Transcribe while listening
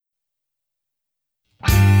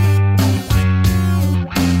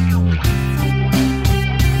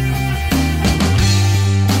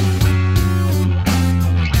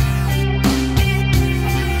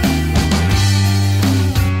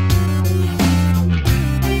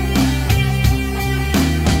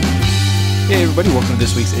everybody. Welcome to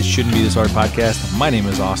this week's It Shouldn't Be This Hard podcast. My name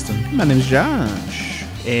is Austin. My name is Josh.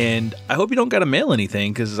 And I hope you don't got to mail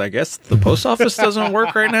anything because I guess the post office doesn't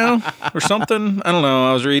work right now or something. I don't know.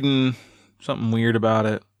 I was reading something weird about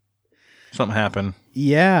it. Something happened.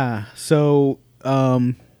 Yeah. So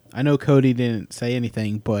I know Cody didn't say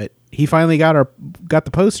anything, but he finally got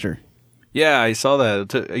the poster. Yeah, I saw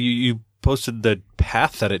that. You posted the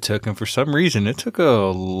path that it took, and for some reason, it took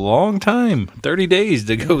a long time, 30 days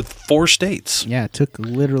to go 4 states. Yeah, it took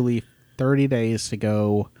literally 30 days to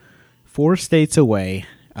go 4 states away.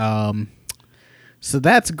 So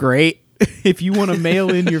that's great. If you want to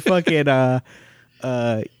mail in your fucking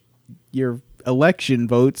your election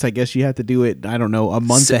votes, I guess you have to do it, I don't know, a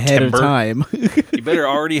month ahead of time. You better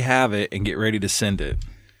already have it and get ready to send it.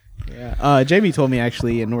 Yeah. Jamie told me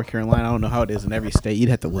actually in North Carolina, I don't know how it is in every state, you'd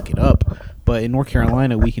have to look it up, but in North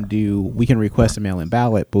Carolina we can request a mail-in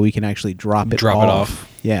ballot, but we can actually drop it off.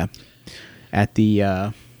 Yeah. At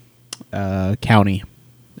the county.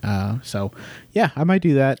 So yeah, I might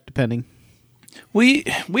do that depending. We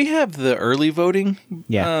have the early voting.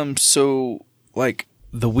 Yeah. So like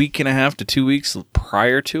the week and a half to 2 weeks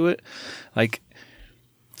prior to it, like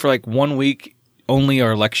for like 1 week, only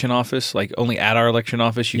our election office, like only at our election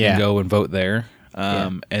office, you can go and vote there.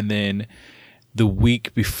 And then the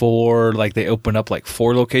week before, like they open up like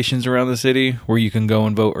 4 locations around the city where you can go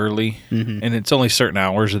and vote early, and it's only certain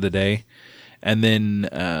hours of the day. And then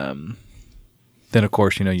of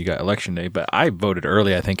course, you got election day. But I voted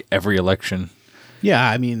early, I think, every election. Yeah,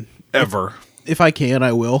 I mean, ever. If I can,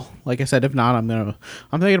 I will. Like I said, if not, I'm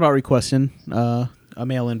thinking about requesting a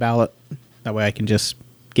mail-in ballot. That way I can just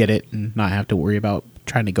get it and not have to worry about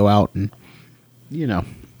trying to go out and,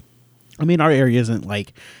 I mean, our area isn't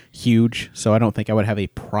like huge, so I don't think I would have a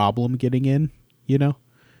problem getting in,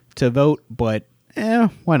 to vote, but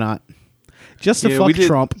why not? Just to fuck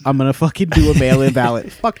Trump, I'm going to fucking do a mail-in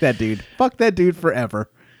ballot. Fuck that dude. Fuck that dude forever.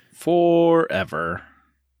 Forever.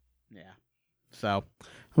 Yeah. So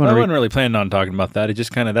I wasn't really planning on talking about that. It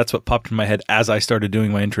just that's what popped in my head as I started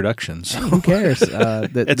doing my introductions. Who cares?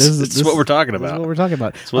 It's what we're talking about. This is what we're talking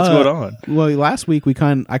about. It's what's going on. Well, last week we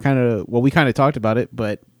kind of talked about it,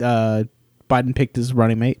 but Biden picked his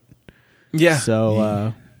running mate. Yeah.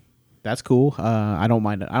 So that's cool. I don't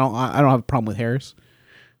mind it. I don't have a problem with Harris.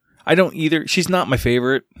 I don't either. She's not my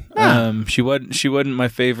favorite. Nah. She wasn't my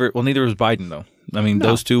favorite. Well, neither was Biden though. I mean,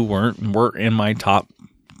 those two weren't in my top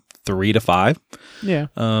 3 to 5. Yeah.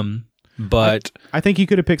 But I think you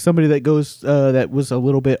could have picked somebody that goes that was a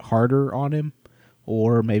little bit harder on him,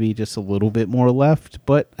 or maybe just a little bit more left.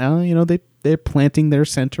 But they're planting their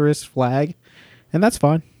centrist flag, and that's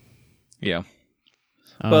fine. Yeah.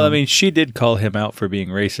 Well, I mean, she did call him out for being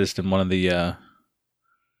racist in one of the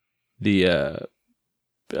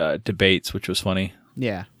debates, which was funny.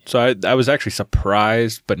 Yeah. So I was actually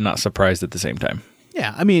surprised, but not surprised at the same time.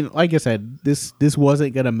 Yeah, I mean, like I said, this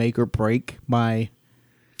wasn't gonna make or break my.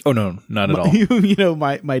 Oh no, not at all.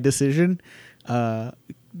 My decision,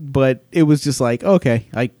 but it was just like, okay,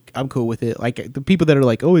 I'm cool with it. Like the people that are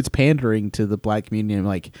like, oh, it's pandering to the black community. I'm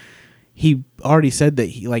like, he already said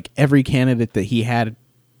that every candidate that he had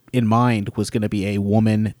in mind was going to be a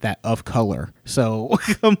woman that of color. So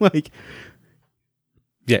I'm like,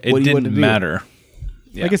 yeah, it didn't matter.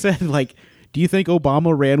 Yeah. Like I said, do you think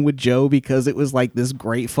Obama ran with Joe because it was like this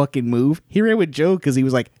great fucking move? He ran with Joe because he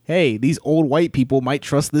was like, hey, these old white people might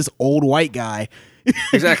trust this old white guy.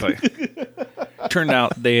 Exactly. Turned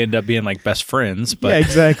out they end up being like best friends. But yeah,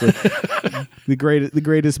 exactly. the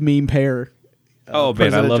greatest meme pair. Oh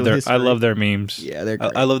man, I love their memes. Yeah, they're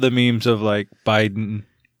great. I love the memes of like Biden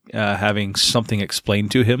having something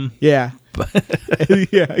explained to him. Yeah.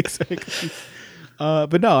 Yeah, exactly.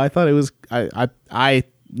 But no, I thought it was I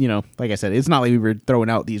like I said, it's not like we were throwing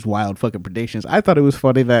out these wild fucking predictions. I thought it was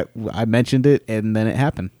funny that I mentioned it and then it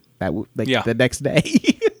happened the next day.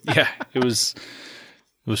 Yeah, it was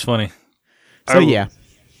funny. So yeah,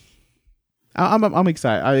 I'm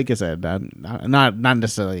excited. Like I said, I'm not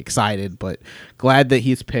necessarily excited, but glad that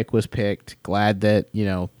his pick was picked. Glad that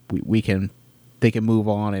they can move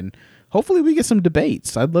on and hopefully we get some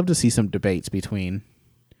debates. I'd love to see some debates between.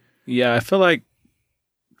 Yeah, I feel like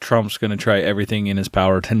Trump's going to try everything in his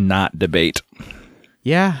power to not debate.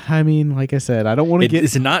 Yeah, I mean, like I said, I don't want to get...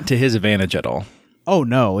 It's not to his advantage at all. Oh,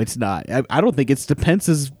 no, it's not. I don't think it's to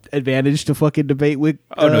Pence's advantage to fucking debate with...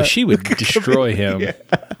 Oh, no, she would destroy him. Yeah.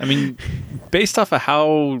 I mean, based off of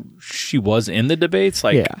how she was in the debates,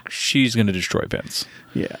 she's going to destroy Pence.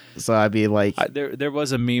 Yeah, so I mean, there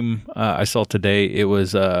was a meme I saw today. It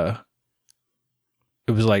was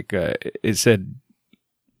like, it said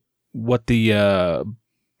what the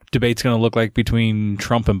debate's going to look like between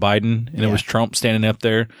Trump and Biden, and it was Trump standing up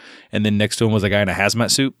there, and then next to him was a guy in a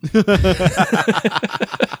hazmat suit.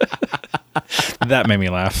 That made me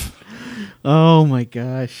laugh. Oh my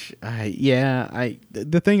gosh.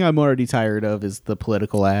 The thing I'm already tired of is the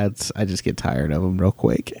political ads. I just get tired of them real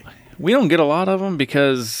quick. We don't get a lot of them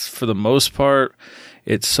because, for the most part,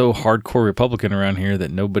 it's so hardcore Republican around here that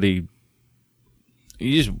you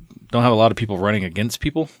just don't have a lot of people running against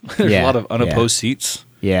people. There's a lot of unopposed seats.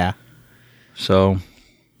 Yeah. So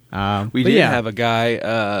we did have a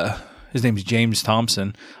guy, his name's James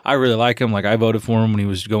Thompson. I really like him. Like, I voted for him when he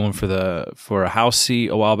was going for a House seat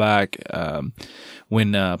a while back.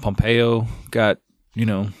 When Pompeo got,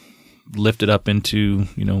 lifted up into,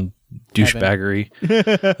 douchebaggery.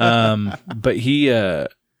 But he I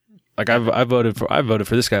voted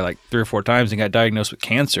for this guy like 3 or 4 times and got diagnosed with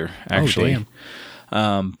cancer, actually. Oh,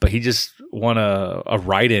 damn. But he just won a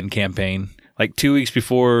write-in campaign like 2 weeks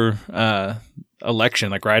before election,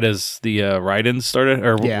 like right as the write-ins started,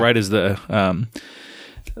 or right as the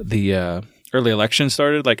early election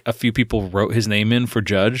started. Like, a few people wrote his name in for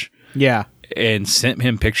judge, and sent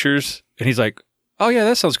him pictures, and he's like, "Oh yeah,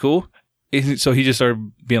 that sounds cool." And so he just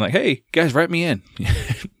started being like, "Hey guys, write me in."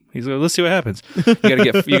 He's like, "Let's see what happens." You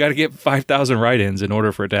gotta get 5,000 write-ins in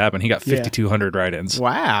order for it to happen. He got 5,200 write-ins.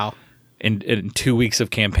 Wow. In 2 weeks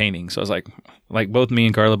of campaigning. So I was like both me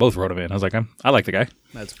and Carla both wrote him in. I was like, I like the guy.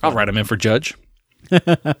 I'll write him in for judge.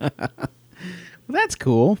 That's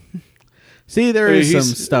cool. See, there is some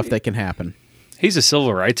stuff that can happen. He's a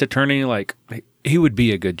civil rights attorney. Like, he would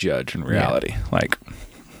be a good judge in reality. Like,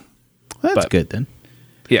 that's good then.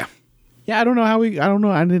 Yeah. Yeah, I don't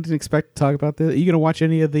know. I didn't expect to talk about this. Are you going to watch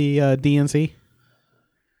any of the DNC?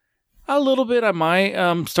 A little bit. I might.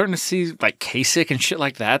 Starting to see like Kasich and shit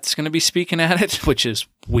like that's going to be speaking at it, which is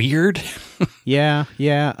weird. Yeah.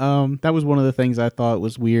 That was one of the things I thought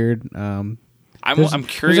was weird. I'm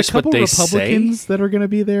curious what they say. There's a couple Republicans that are going to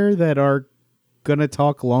be there that are going to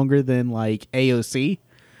talk longer than like AOC,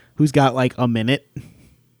 who's got like a minute.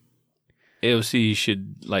 AOC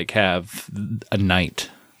should like have a night.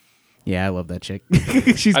 Yeah, I love that chick.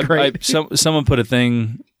 She's great. Someone put a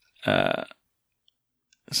thing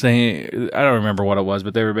saying, I don't remember what it was,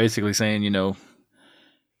 but they were basically saying,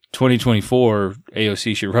 2024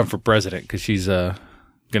 AOC should run for president because she's going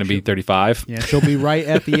to be 35. Yeah, she'll be right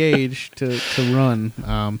at the age to run.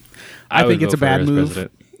 I think it's a bad move. I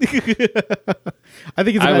think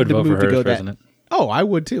it's a bad move to go that. Oh, I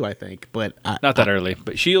would too. I think, but not that early.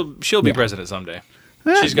 But she'll be president someday.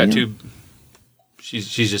 She's got two.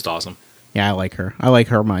 She's just awesome. Yeah, I like her. I like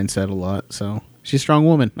her mindset a lot. So she's a strong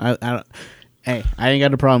woman. Hey, I ain't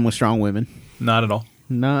got a problem with strong women. Not at all.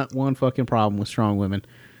 Not one fucking problem with strong women.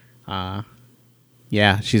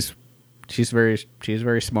 Yeah, she's very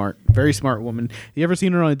smart. Very smart woman. You ever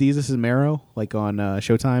seen her on Desus and Mero, like on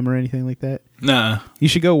Showtime or anything like that? Nah. You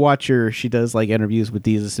should go watch her. She does like interviews with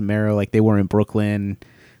Desus and Mero. Like, they were in Brooklyn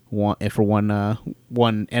for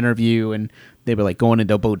one interview, and they were like going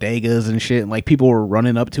into bodegas and shit, and like people were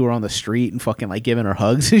running up to her on the street and fucking like giving her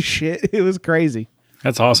hugs and shit. It was crazy.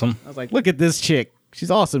 That's awesome. I was like, look at this chick.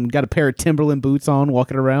 She's awesome. Got a pair of Timberland boots on,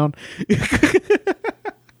 walking around.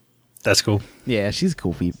 That's cool. Yeah, she's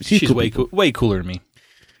cool. She's cool way cooler than me.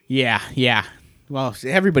 Yeah. Well,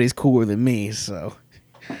 everybody's cooler than me, so.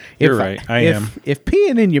 You're right. I am. If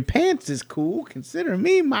peeing in your pants is cool, consider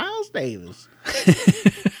me Miles Davis.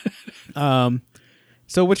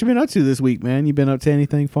 So what you been up to this week, man? You been up to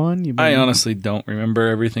anything fun? I honestly don't remember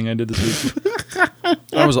everything I did this week.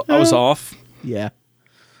 I was off. Yeah.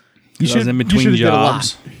 I was in between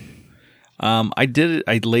jobs. I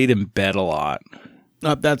laid in bed a lot.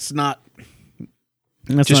 That's just not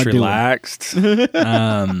relaxed.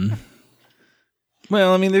 Well,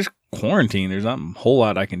 I mean, there's quarantine. There's not a whole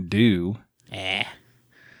lot I can do.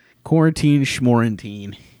 Quarantine,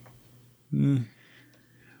 schmorantine.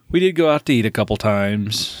 We did go out to eat a couple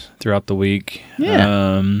times throughout the week.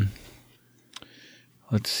 Yeah.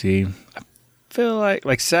 Let's see. I feel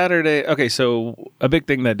like Saturday. Okay, so a big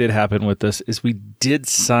thing that did happen with this is we did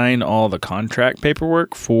sign all the contract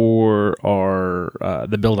paperwork for our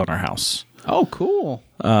the build on our house. Oh, cool.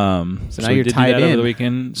 So now you're tied in over the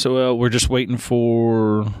weekend. So we're just waiting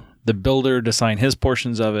for the builder to sign his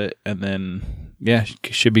portions of it, and then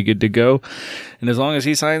should be good to go. And as long as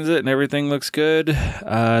he signs it and everything looks good,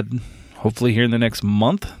 hopefully here in the next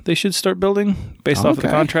month they should start building based off of the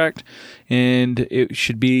contract, and it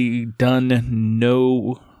should be done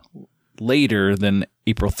no later than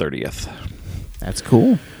April 30th. That's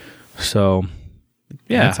cool. So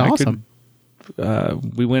yeah, that's awesome.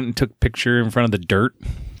 We went and took a picture in front of the dirt,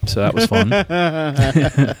 so that was fun.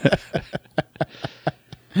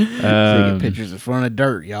 Taking pictures in front of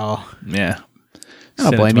dirt, y'all. Yeah. I don't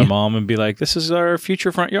Send it blame to my you. mom and be like, "This is our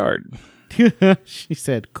future front yard." She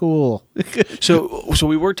said, "Cool." So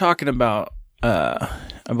we were talking about.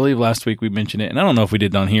 I believe last week we mentioned it, and I don't know if we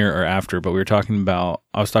did it on here or after, but I was talking about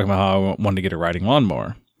how I wanted to get a riding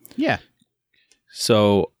lawnmower. Yeah.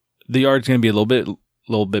 So the yard's going to be a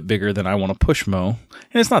little bit bigger than I want to push mow,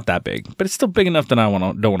 and it's not that big, but it's still big enough that I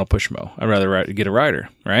don't want to push mow. I'd rather get a rider,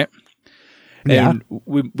 right? Yeah. And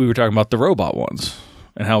we were talking about the robot ones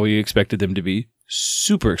and how we expected them to be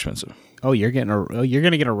super expensive. Oh, you're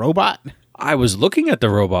gonna get a robot? I was looking at the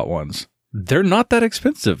robot ones. They're not that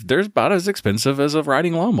expensive. They're about as expensive as a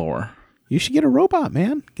riding lawnmower. You should get a robot,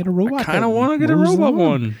 man. Get a robot. I kind of want to get a robot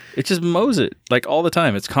one. It just mows it like all the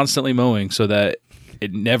time. It's constantly mowing so that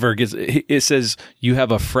it never gets. It says you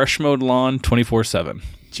have a fresh mowed lawn 24/7,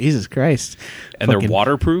 Jesus Christ. and they're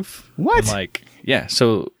waterproof. What? And like, yeah.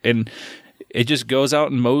 So and it just goes out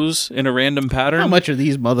and mows in a random pattern. How much are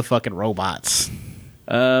these motherfucking robots?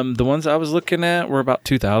 The ones I was looking at were about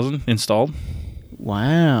 2,000 installed.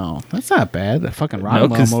 Wow, that's not bad. The fucking riding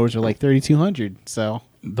lawnmowers are like 3,200. So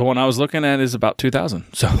The one I was looking at is about 2,000.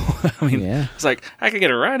 So I mean, Yeah. it's like I could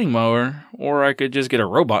get a riding mower, or I could just get a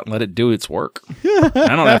robot and let it do its work. I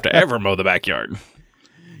don't have to ever mow the backyard.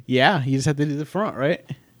 yeah, you just have to do the front, right?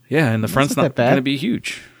 Yeah, and the front's not not that bad. going to be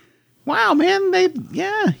huge. Wow, man,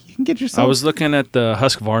 you can get yourself. I was looking at the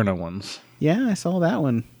Husqvarna ones. Yeah, I saw that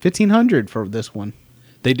one. 1,500 for this one.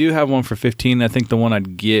 They do have one for 15. I think the one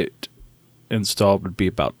I'd get installed would be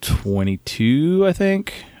about 22, I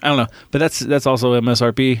think. I don't know, but that's also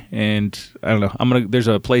MSRP, and I don't know. There's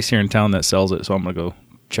a place here in town that sells it, so I'm gonna go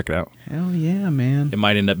check it out. Hell yeah, man! It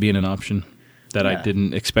might end up being an option that I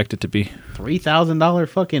didn't expect it to be. $3,000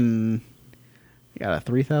 fucking. You got a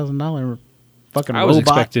 $3,000 fucking. I was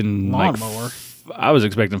robot expecting lawnmower. I was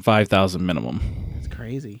expecting 5,000 minimum. It's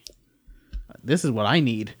crazy. This is what I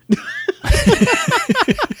need.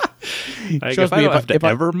 Like, Trust if I me, don't have to if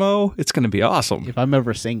I- ever mow, it's gonna be awesome. If I'm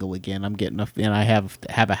ever single again, I'm getting and I have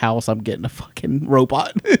a house, I'm getting a fucking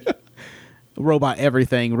robot. Robot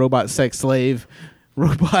everything. Robot sex slave.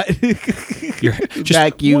 Robot You're just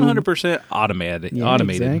vacuum. 100% automated. Yeah,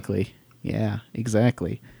 automated. Exactly. Yeah,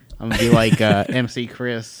 exactly. I'm gonna be like MC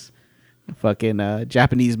Chris, fucking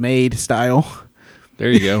Japanese maid style. There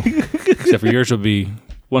you go. Except for yours will be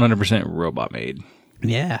 100% robot made.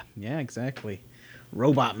 Yeah, exactly.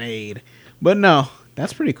 Robot made. But no,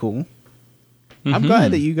 that's pretty cool. I'm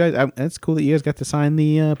glad that you guys. That's cool that you guys got to sign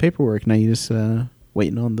the paperwork. Now you just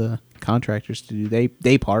waiting on the contractors to do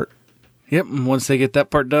they part. Yep. And once they get that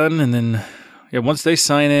part done, and then once they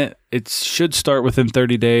sign it, it should start within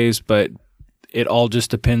 30 days. But it all just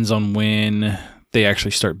depends on when they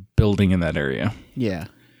actually start building in that area. Yeah.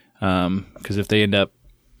 Because if they end up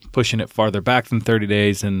pushing it farther back than 30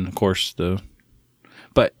 days, then of course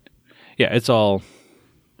But yeah, it's all.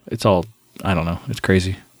 I don't know. It's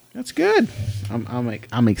crazy. That's good.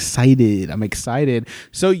 I'm excited. I'm excited.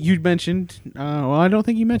 So you mentioned. Well, I don't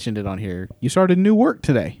think you mentioned it on here. You started new work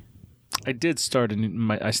today. I did start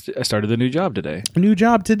I started a new job today. A new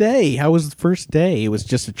job today. How was the first day? It was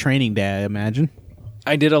just a training day, I imagine.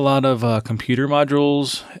 I did a lot of computer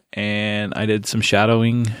modules, and I did some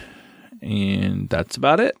shadowing, and that's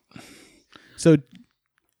about it. So,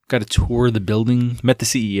 Got to tour the building. Met the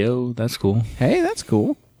CEO. That's cool. hey, that's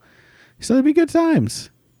cool. So it'd be good times.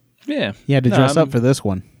 Yeah. You had to dress up for this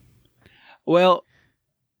one. Well,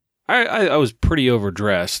 I was pretty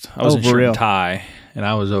overdressed. I was in for shirt real? and tie, and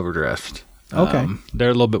I was overdressed. Okay. They're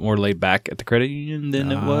a little bit more laid back at the credit union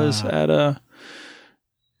than it was at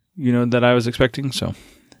that I was expecting. So,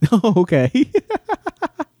 Oh, okay.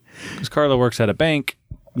 because Carla works at a bank,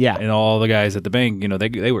 Yeah. and all the guys at the bank,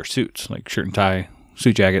 they wear suits, like shirt and tie,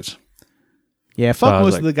 suit jackets. Yeah, fuck I was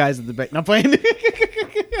most like- of the guys at the bank. Not playing.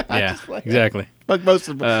 Yeah, exactly. Fuck most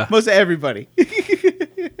of everybody.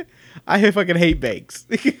 I fucking hate banks.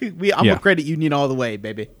 I'm Yeah. a credit union all the way,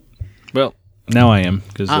 baby. Well, now I am,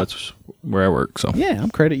 because that's where I work. So Yeah, I'm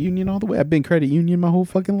credit union all the way. I've been credit union my whole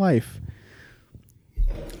fucking life.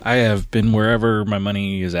 I have been wherever my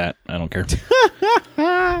money is at. I don't care.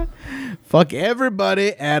 Fuck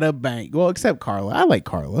everybody at a bank. Well, except Carla. I like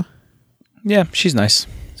Carla. Yeah, she's nice.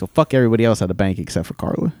 So fuck everybody else at a bank except for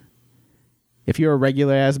Carla. If you're a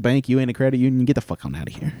regular ass bank, you ain't a credit union, get the fuck on out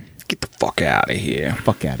of here. Get the fuck out of here.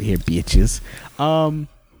 Fuck out of here, bitches.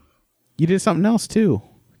 You did something else too.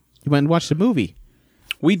 You went and watched a movie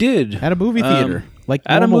We did. at a movie theater. Like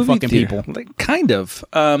At a normal movie fucking theater. people. Like, kind of.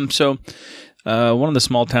 So one of the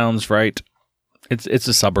small towns, right? It's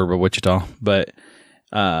a suburb of Wichita, but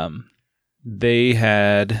they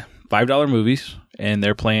had $5 movies, and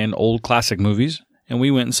they're playing old classic movies, and we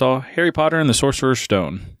went and saw Harry Potter and the Sorcerer's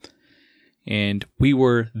Stone. And we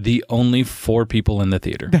were the only 4 people in the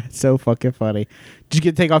theater. That's so fucking funny. Did you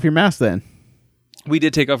get to take off your mask then? We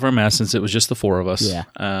did take off our masks since it was just the 4 of us. Yeah.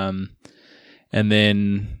 And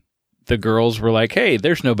then the girls were like, hey,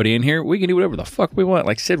 there's nobody in here. We can do whatever the fuck we want.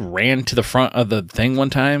 Like Sid ran to the front of the thing one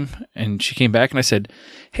time, and she came back, and I said,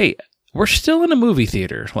 hey, we're still in a movie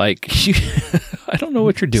theater. Like, I don't know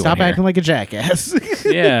what you're doing. Stop here. acting like a jackass.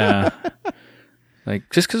 Yeah.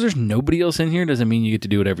 Like, just because there's nobody else in here doesn't mean you get to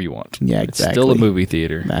do whatever you want. Yeah, exactly. It's still a movie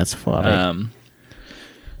theater. That's funny.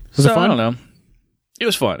 Was it fun? I don't know. It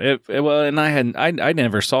was fun. Well, and I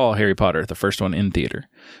never saw Harry Potter, the first one, in theater,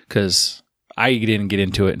 because I didn't get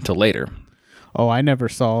into it until later. Oh, I never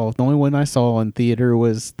saw. The only one I saw in theater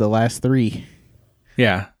was the last 3.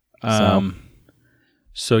 Yeah.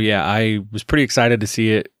 So yeah, I was pretty excited to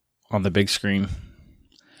see it on the big screen.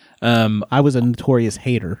 I was a notorious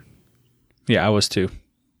hater. Yeah, I was too.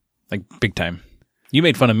 Like, big time. You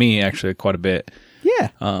made fun of me, actually, quite a bit. Yeah.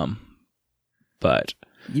 But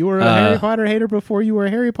you were a Harry Potter hater before you were a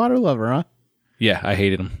Harry Potter lover, huh? Yeah, I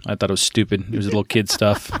hated him. I thought it was stupid. It was little kid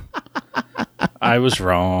stuff. I was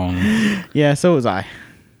wrong. Yeah, so was I.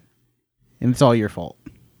 And it's all your fault.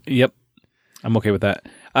 Yep. I'm okay with that.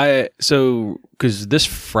 Because this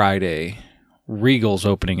Friday, Regal's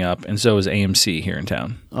opening up, and so is AMC here in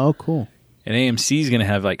town. Oh, cool. And AMC is going to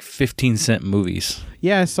have like 15-cent movies.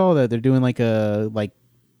 Yeah, I saw that. They're doing like a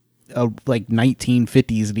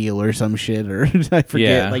 1950s deal or some shit, or I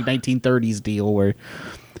forget, like 1930s deal where.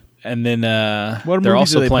 And then what they're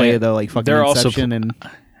movies also do they playing play, though, like fucking they're Inception also, and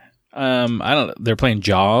I don't know. They're playing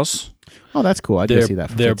Jaws. Oh, that's cool. I'd go see that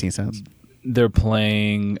for 15 cents. They're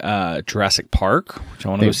playing Jurassic Park, which I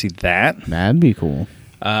want to go see that. That'd be cool.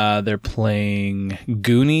 They're playing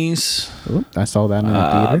Goonies. Ooh, I saw that in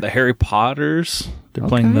the theater. The Harry Potters. They're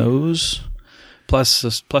playing those. Plus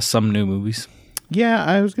some new movies. Yeah,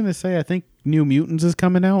 I was gonna say I think New Mutants is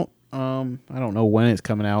coming out. I don't know when it's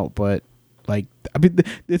coming out, but like, I mean,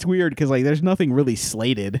 it's weird because like there's nothing really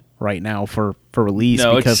slated right now for release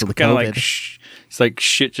because of the COVID. Like it's like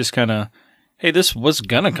shit. Just kind of, hey, this was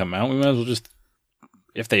gonna come out. We might as well just,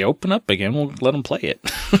 if they open up again, we'll let them play it.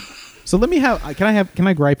 So let me can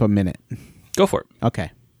I gripe a minute? Go for it.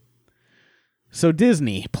 Okay. So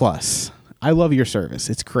Disney Plus, I love your service.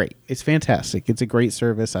 It's great. It's fantastic. It's a great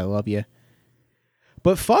service. I love you.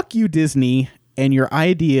 But fuck you, Disney, and your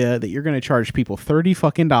idea that you're going to charge people $30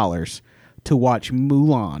 fucking to watch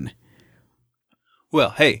Mulan. Well,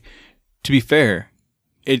 hey, to be fair,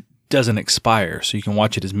 it doesn't expire, so you can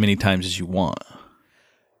watch it as many times as you want.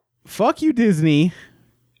 Fuck you, Disney.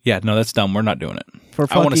 Yeah, no, that's dumb. We're not doing it.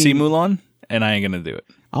 I want to see Mulan, and I ain't going to do it.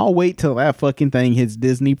 I'll wait till that fucking thing hits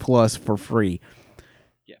Disney Plus for free.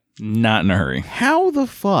 Yeah, not in a hurry. How the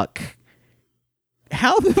fuck?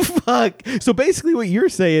 So basically what you're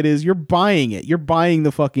saying is you're buying it. You're buying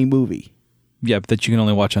the fucking movie. Yeah, but that you can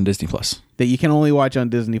only watch on Disney Plus. That you can only watch on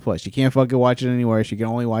Disney Plus. You can't fucking watch it anywhere else. You can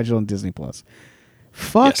only watch it on Disney Plus.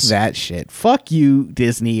 Fuck that shit. Fuck you,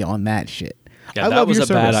 Disney, on that shit. Yeah, that was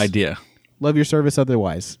a bad idea. Love your service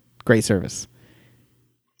otherwise. Great service.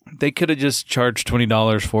 They could have just charged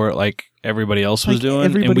 $20 for it like everybody else was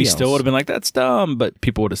doing, and we still would have been like, that's dumb, but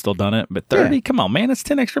people would have still done it. But 30, come on, man, it's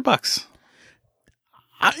 10 extra bucks.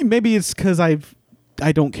 Maybe it's because I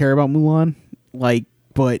don't care about Mulan,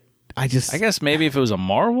 but I guess maybe if it was a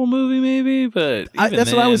Marvel movie, maybe, but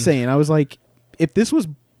that's what I was saying. I was like, if this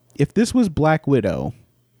was Black Widow,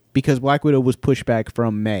 because Black Widow was pushed back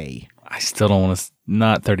from May. I still don't want to,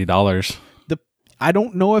 not $30. I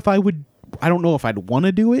don't know if I'd want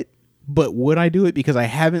to do it, but would I do it? Because I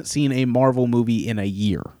haven't seen a Marvel movie in a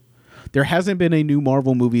year. There hasn't been a new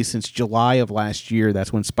Marvel movie since July of last year.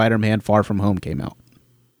 That's when Spider-Man Far From Home came out.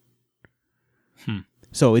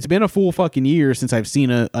 So it's been a full fucking year since I've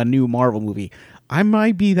seen a new Marvel movie. I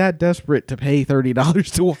might be that desperate to pay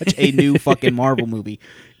 $30 to watch a new fucking Marvel movie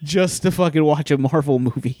just to fucking watch a Marvel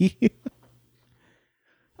movie.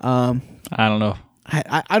 I don't know.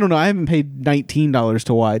 I don't know. I haven't paid $19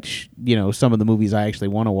 to watch, some of the movies I actually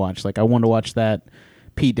want to watch. Like I want to watch that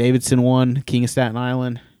Pete Davidson one, King of Staten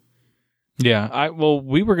Island. Yeah,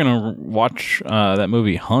 we were gonna watch that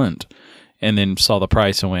movie Hunt, and then saw the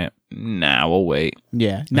price and went, nah, we'll wait.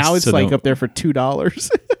 Yeah, now it's up there for $2.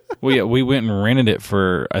 We went and rented it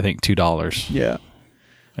for I think $2. Yeah,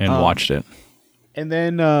 and watched it. And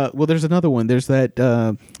then, there's another one. There's that.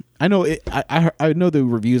 I know it. I know the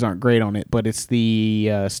reviews aren't great on it, but it's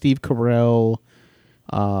the Steve Carell,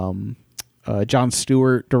 Jon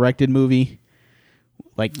Stewart directed movie.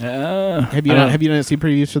 Like, have you not seen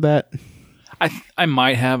previews for that? I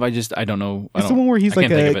might have. I don't know. It's the one where he's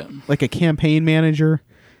like a campaign manager,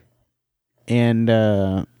 and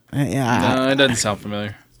no, it doesn't sound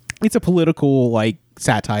familiar. It's a political like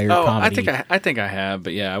satire comedy. I think I have,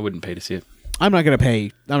 but yeah, I wouldn't pay to see it. I'm not gonna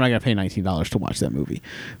pay $19 to watch that movie,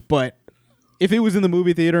 but if it was in the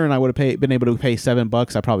movie theater and I would have been able to pay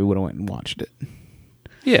 $7, I probably would have went and watched it.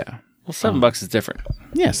 Yeah, well, $7 is different.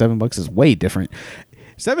 Yeah, $7 is way different.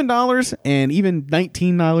 $7 and even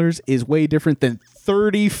 $19 is way different than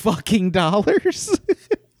 $30 fucking dollars.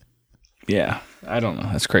 Yeah, I don't know.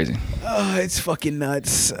 That's crazy. Oh, it's fucking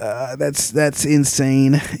nuts. That's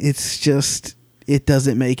insane. It's just, it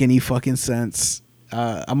doesn't make any fucking sense.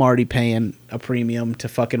 I'm already paying a premium to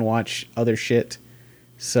fucking watch other shit.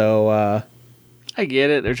 So, I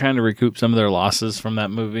get it. They're trying to recoup some of their losses from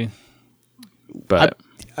that movie. But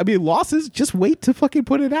I mean, losses, just wait to fucking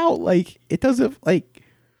put it out. Like, it doesn't, like,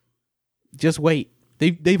 just wait.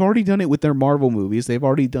 They've already done it with their Marvel movies. They've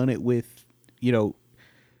already done it with, you know,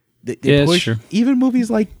 they push sure. Even movies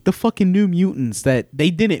like the fucking New Mutants that they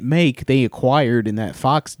didn't make, they acquired in that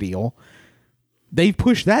Fox deal. They've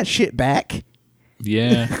pushed that shit back.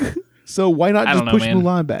 Yeah. So why not just push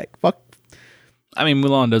Mulan back? Fuck. I mean,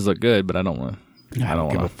 Mulan does look good, but I don't want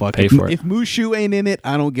to pay for it. If Mushu ain't in it,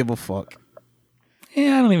 I don't give a fuck.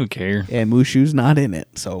 Yeah, I don't even care. And Mushu's not in it,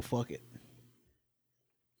 so fuck it.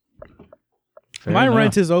 Fair My enough.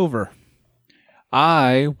 rent is over.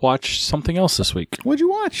 I watched something else this week. What'd you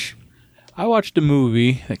watch? I watched a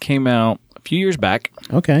movie that came out a few years back.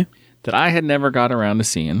 Okay. That I had never got around to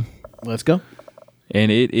seeing. Let's go.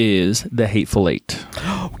 And it is The Hateful Eight.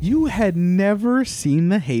 You had never seen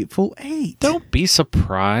The Hateful Eight. Don't be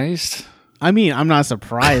surprised. I mean, I'm not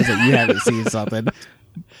surprised that you haven't seen something,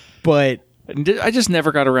 but I just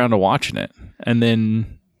never got around to watching it. And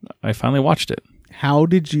then I finally watched it. How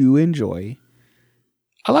did you enjoy?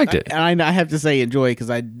 I liked it. And I have to say enjoy because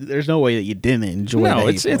there's no way that you didn't enjoy it. No,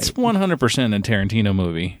 it's 100% a Tarantino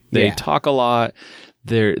movie. They talk a lot.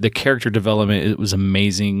 The character development, it was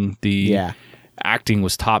amazing. The acting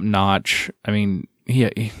was top notch. I mean,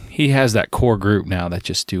 he has that core group now that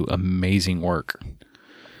just do amazing work.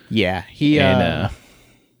 Yeah,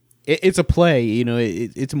 it's a play. You know,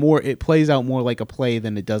 it's more. It plays out more like a play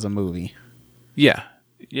than it does a movie. Yeah.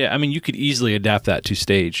 Yeah, I mean, you could easily adapt that to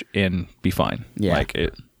stage and be fine. Yeah. Like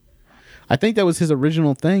it. I think that was his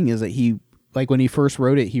original thing, is that he, like, when he first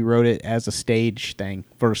wrote it, he wrote it as a stage thing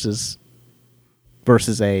versus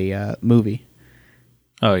a movie.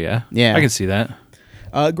 Oh, yeah? Yeah. I can see that.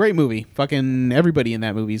 Great movie. Fucking everybody in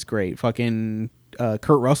that movie is great. Fucking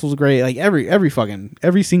Kurt Russell's great. Like,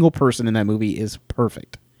 every single person in that movie is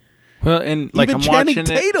perfect. Well, and like, even I'm Channing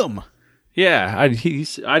watching Tatum. it. Yeah, I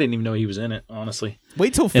didn't even know he was in it, honestly.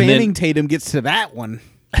 Wait till Fanning Tatum gets to that one.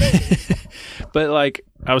 But like,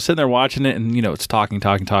 I was sitting there watching it, and it's talking,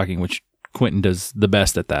 which Quentin does the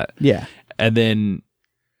best at that. Yeah. And then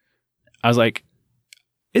I was like,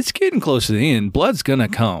 it's getting close to the end. Blood's gonna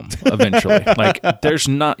come eventually. Like,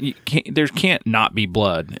 there can't not be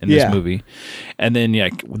blood in this movie. And then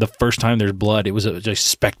the first time there's blood, it was just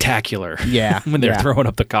spectacular. Yeah. When they're throwing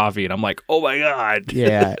up the coffee, and I'm like, oh my god.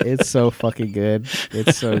 Yeah, it's so fucking good.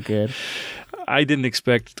 It's so good. I didn't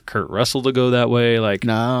expect Kurt Russell to go that way. Like,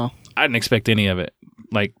 no, I didn't expect any of it.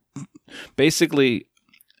 Like, basically,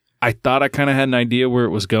 I thought I kind of had an idea where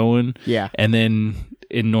it was going. Yeah. And then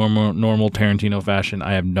in normal Tarantino fashion,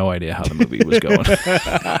 I have no idea how the movie was going.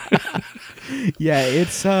 Yeah,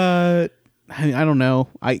 it's I don't know.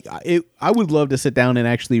 I would love to sit down and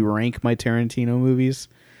actually rank my Tarantino movies,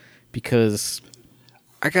 because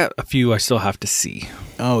I got a few I still have to see.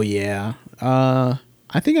 Oh yeah.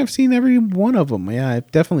 I think I've seen every one of them. Yeah,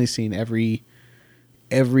 I've definitely seen every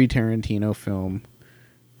Tarantino film.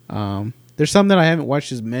 There's some that I haven't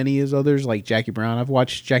watched as many as others, like Jackie Brown. I've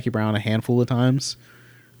watched Jackie Brown a handful of times.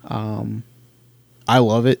 I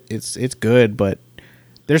love it. It's good, but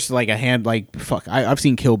there's like I've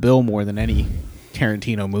seen Kill Bill more than any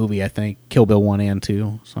Tarantino movie, I think. Kill Bill 1 and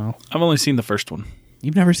 2. So I've only seen the first one.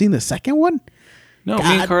 You've never seen the second one? No, God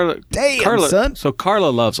me and Carla. Damn, son. So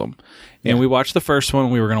Carla loves them, and we watched the first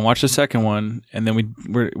one. We were going to watch the second one, and then we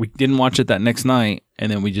didn't watch it that next night,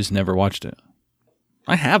 and then we just never watched it.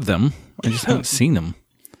 I have them. I just haven't seen them.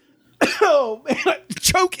 Oh man, I'm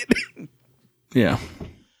choking. Yeah.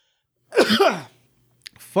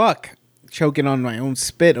 Fuck, choking on my own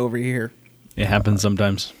spit over here. It happens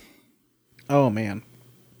sometimes. Oh man.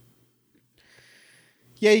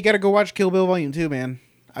 Yeah, you got to go watch Kill Bill Volume 2, man.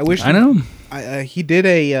 I know. He did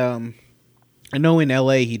a. I know in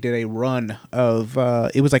LA he did a run of.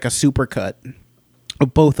 It was like a supercut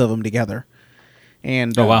of both of them together.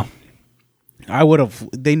 And oh wow. I would have.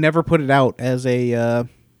 They never put it out as a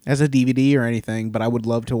DVD or anything, but I would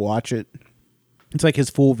love to watch it. It's like his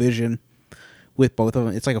full vision with both of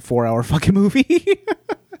them. It's like a 4-hour fucking movie.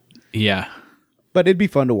 Yeah, but it'd be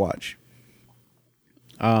fun to watch.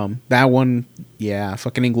 That one, yeah,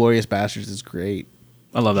 fucking Inglourious Basterds is great.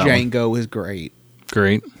 I love that Django is great.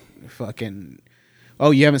 Great. Fucking.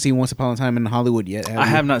 Oh, you haven't seen Once Upon a Time in Hollywood yet? I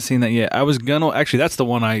have not seen that yet. I was gonna actually. That's the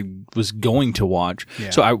one I was going to watch. Yeah.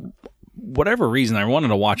 So whatever reason, I wanted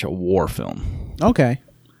to watch a war film. Okay.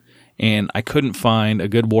 And I couldn't find a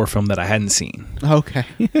good war film that I hadn't seen. Okay.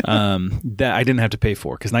 That I didn't have to pay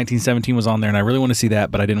for, because 1917 was on there, and I really want to see that,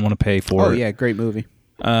 but I didn't want to pay for it. Oh yeah, great movie.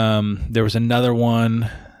 There was another one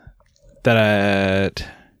that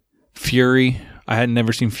Fury. I had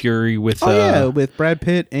never seen Fury with. With Brad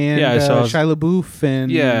Pitt and Shia LaBeouf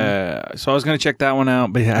and. Yeah, so I was gonna check that one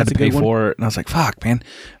out, but I had to pay for it, and I was like, "Fuck, man!"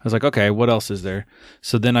 I was like, "Okay, what else is there?"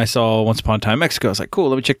 So then I saw Once Upon a Time in Mexico. I was like, "Cool,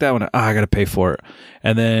 let me check that one out." I gotta pay for it,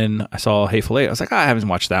 and then I saw Hateful Eight. I was like, "I haven't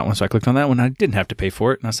watched that one," so I clicked on that one. I didn't have to pay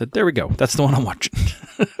for it, and I said, "There we go. That's the one I'm watching."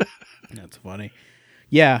 That's funny.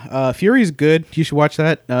 Yeah, Fury's good. You should watch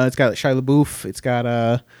that. It's got Shia LaBeouf. It's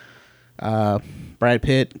got Brad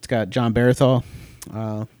Pitt. It's got John Baratheon.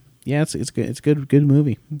 Yeah, it's good. It's a good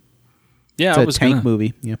movie. Yeah, it's a tank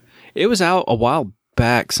movie. Yeah, it was out a while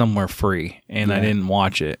back somewhere free, and I didn't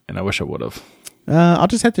watch it, and I wish I would have. I'll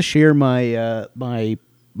just have to share my my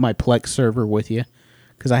Plex server with you,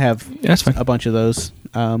 because I have a bunch of those.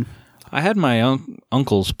 I had my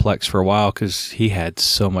uncle's Plex for a while because he had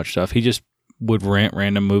so much stuff. He just would rent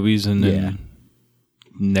random movies, and then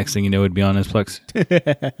next thing you know, it'd be on his Plex.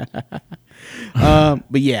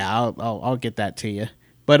 But yeah, I'll get that to you.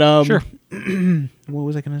 But sure. What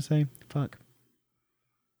was I gonna say? Fuck.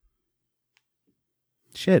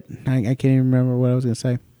 Shit, I can't even remember what I was gonna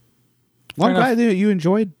say. Well, I'm glad that you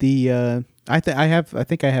enjoyed the. I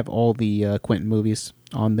think I have all the Quentin movies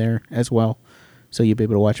on there as well, so you'll be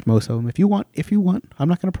able to watch most of them if you want. I'm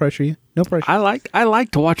not gonna pressure you. No pressure. I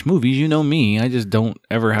like to watch movies. You know me. I just don't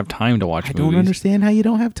ever have time to watch movies. I don't understand how you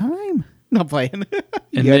don't have time. Not playing.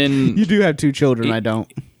 And then you do have 2 children. I don't.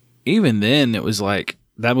 Even then, it was like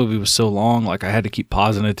that movie was so long. Like I had to keep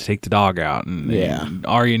pausing it to take the dog out, and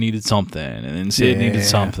Arya needed something, and then Sid needed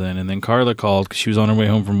something, and then Carla called because she was on her way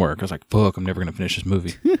home from work. I was like, "Fuck, I'm never gonna finish this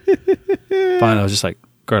movie." Finally, I was just like,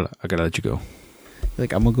 "Carla, I gotta let you go."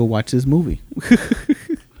 Like, I'm gonna go watch this movie.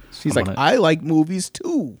 She's like, "I like movies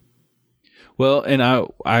too." Well, and I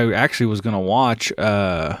actually was gonna watch.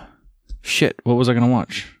 Shit, what was I gonna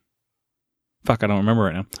watch? Fuck, I don't remember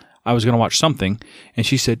right now. I was going to watch something, and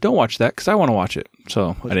she said, "Don't watch that, because I want to watch it."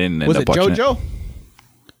 So I didn't end up watching it. Was it JoJo?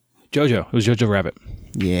 JoJo. It was Jojo Rabbit.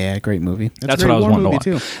 Yeah, great movie. That's what I was wanting to watch.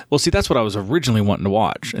 Too. Well, see, that's what I was originally wanting to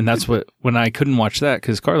watch, and that's what, when I couldn't watch that,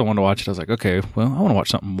 because Carla wanted to watch it, I was like, okay, well, I want to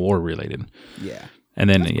watch something war related. Yeah. And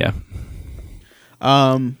then,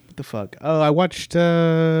 what the fuck? Oh, I watched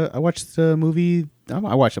the movie. I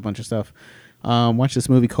watched a bunch of stuff. Watched this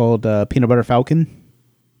movie called Peanut Butter Falcon.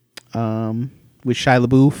 With Shia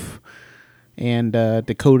LaBeouf and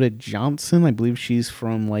Dakota Johnson. I believe she's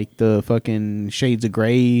from like the fucking Shades of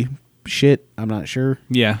Grey shit. I'm not sure.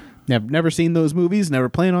 Yeah. Never seen those movies. Never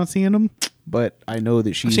plan on seeing them. But I know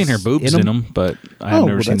that she's. I've seen her boobs in them, but I've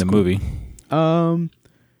never seen the movie.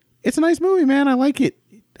 It's a nice movie, man. I like it.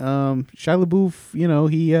 Shia LaBeouf,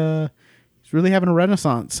 he's really having a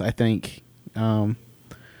renaissance, I think.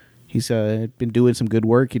 He's been doing some good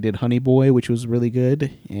work. He did Honey Boy, which was really good,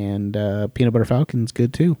 and Peanut Butter Falcon's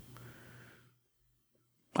good too.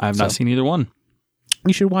 I have not seen either one.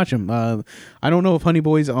 You should watch them. I don't know if Honey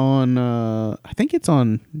Boy's on. I think it's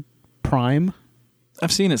on Prime.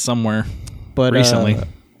 I've seen it somewhere, but recently.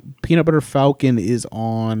 Peanut Butter Falcon is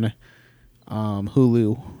on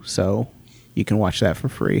Hulu, so you can watch that for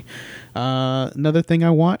free. Another thing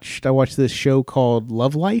I watched this show called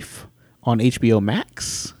Love Life on HBO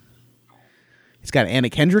Max. It's got Anna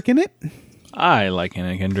Kendrick in it. I like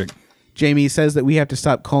Anna Kendrick. Jamie says that we have to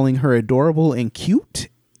stop calling her adorable and cute.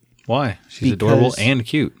 Why? She's adorable and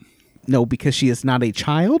cute. No, because she is not a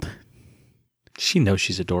child. She knows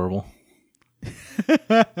she's adorable.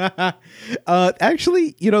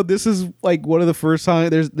 Actually, this is like one of the first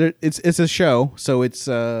times it's a show, so it's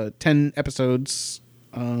 10 episodes.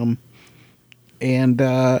 And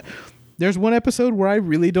there's one episode where I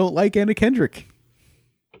really don't like Anna Kendrick.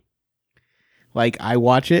 Like, I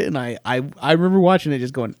watch it, and I remember watching it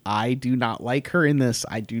just going, I do not like her in this.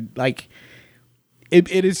 I do, like, it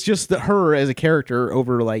is just her as a character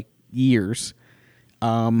over, like, years.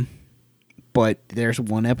 But there's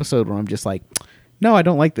one episode where I'm just like, no, I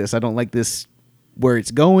don't like this. I don't like this where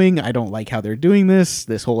it's going. I don't like how they're doing this.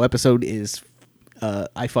 This whole episode is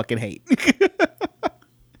I fucking hate.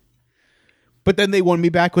 But then they won me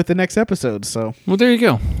back with the next episode. So Well, there you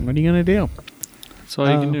go. what are you gonna do? That's all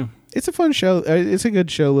you can do. It's a fun show. It's a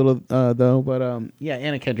good show, little though. But yeah,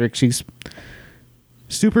 Anna Kendrick, she's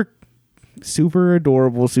super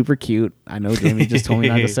adorable, super cute. I know Jamie just told me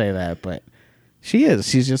not to say that, but she is.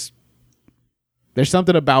 She's just, there's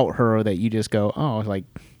something about her that you just go, oh, like,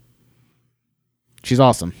 she's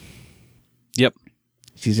awesome. Yep.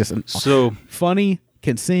 She's just So funny,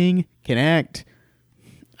 can sing, can act.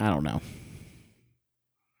 I don't know.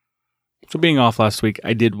 So being off last week,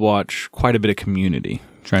 I did watch quite a bit of Community,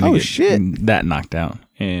 trying to get that knocked out,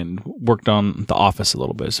 and worked on The Office a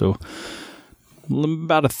little bit. So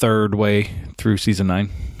about a third way through season 9.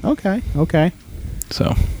 Okay.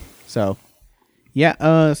 So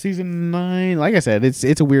yeah, season 9, like I said,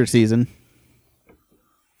 it's a weird season.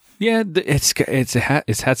 Yeah, it's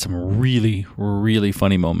had some really, really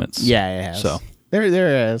funny moments. Yeah, it has. So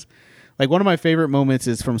there is. Like, one of my favorite moments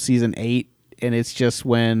is from season 8, and it's just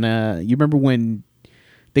when you remember when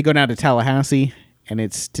they go down to Tallahassee, and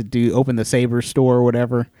it's to open the Saber store or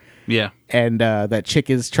whatever. Yeah, and that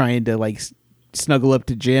chick is trying to like snuggle up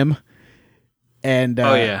to Jim, and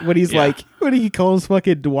when he's like, when he calls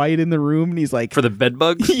fucking Dwight in the room, and he's like, for the bed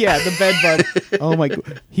bugs. Yeah, the bed bug. Oh my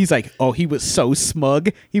god, he's like, oh, he was so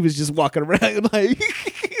smug. He was just walking around like,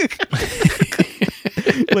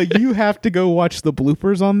 like, you have to go watch the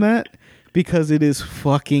bloopers on that. Because it is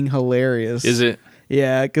fucking hilarious. Is it?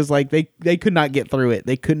 Yeah, because like they could not get through it.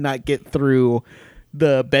 They could not get through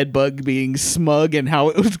the bedbug being smug and how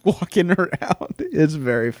it was walking around. It's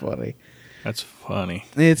very funny. That's funny.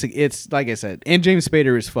 It's like I said, and James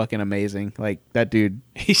Spader is fucking amazing. Like, that dude.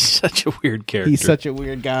 He's such a weird character. He's such a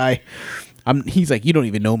weird guy. He's like, you don't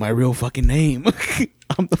even know my real fucking name.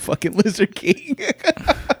 I'm the fucking Lizard King.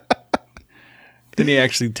 Then he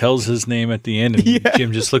actually tells his name at the end, and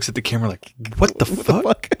Jim just looks at the camera like, what the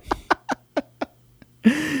fuck?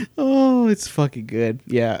 Oh, it's fucking good.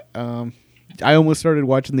 Yeah. I almost started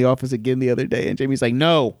watching The Office again the other day, and Jamie's like,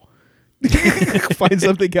 no. Find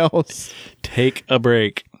something else. Take a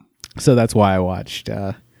break. So that's why I watched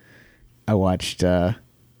Love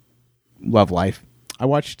Life. I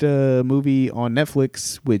watched a movie on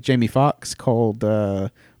Netflix with Jamie Foxx called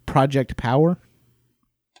Project Power.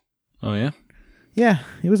 Oh, yeah? Yeah,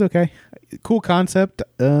 it was okay. Cool concept.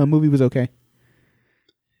 Movie was okay.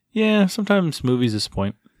 Yeah, sometimes movies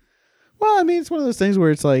disappoint. Well, I mean, it's one of those things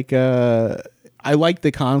where it's like, I like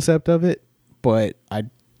the concept of it, but I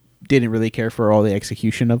didn't really care for all the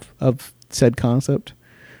execution of said concept.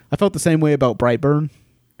 I felt the same way about Brightburn.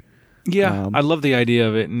 Yeah, I love the idea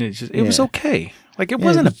of it, and it was okay. Like, it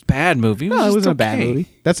wasn't a bad movie. It wasn't a bad movie.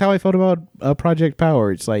 That's how I felt about Project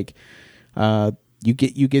Power. It's like, you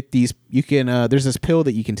get these, you can, there's this pill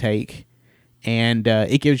that you can take, and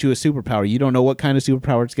it gives you a superpower. You don't know what kind of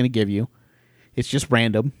superpower it's going to give you. It's just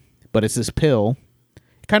random, but it's this pill.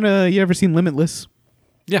 Kind of, you ever seen Limitless?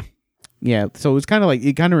 Yeah. Yeah, so it's kind of like,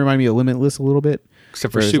 it kind of reminded me of Limitless a little bit.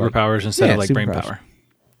 Except for superpowers instead of like brain power.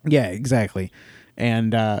 Yeah, exactly.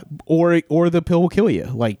 And, or the pill will kill you.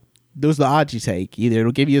 Like, those are the odds you take. Either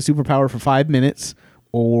it'll give you a superpower for 5 minutes,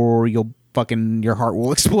 or your heart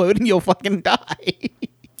will explode and you'll fucking die.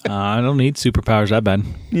 I don't need superpowers that bad.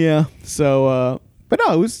 Yeah. So, but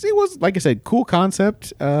no, it was like I said, cool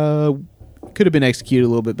concept. Could have been executed a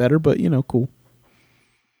little bit better, but cool.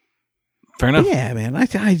 Fair enough. But yeah, man.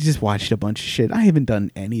 I just watched a bunch of shit. I haven't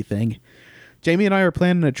done anything. Jamie and I are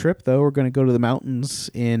planning a trip though. We're going to go to the mountains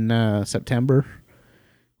in September.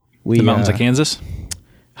 The mountains of Kansas?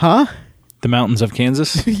 Huh? The mountains of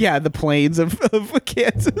Kansas? Yeah, the plains of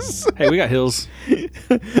Kansas. Hey, we got hills.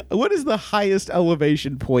 What is the highest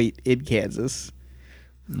elevation point in Kansas?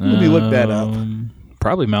 Let me look that up.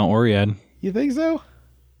 Probably Mount Oriad. You think so?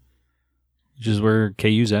 Which is where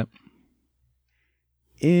KU's at.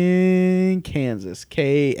 In Kansas.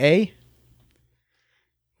 K-A?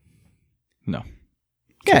 No.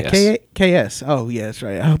 Yeah, KS. Oh, yeah, that's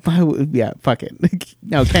right. Yeah, fuck it.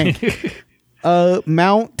 No,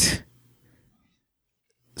 Mount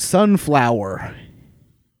Sunflower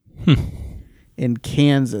in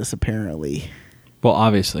Kansas, apparently. Well,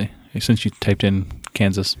 obviously, since you typed in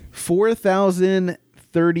Kansas.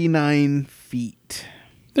 4,039 feet.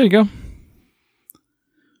 There you go.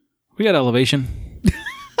 We got elevation.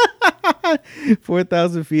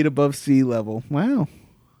 4,000 feet above sea level. Wow.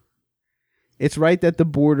 It's right at the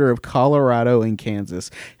border of Colorado and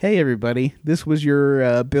Kansas. Hey, everybody. This was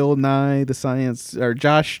your Bill Nye, the science, or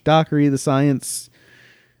Josh Dockery, the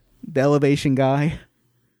elevation guy.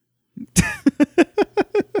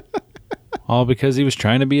 All because he was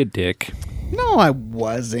trying to be a dick. No, I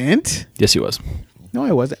wasn't. Yes, he was. No,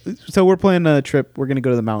 I wasn't. So we're planning a trip. We're going to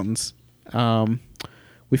go to the mountains.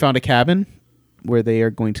 We found a cabin where they are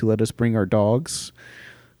going to let us bring our dogs.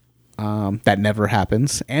 That never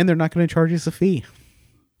happens. And they're not going to charge us a fee.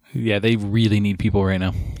 Yeah, they really need people right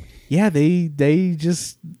now. Yeah, they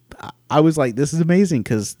just... I was like, this is amazing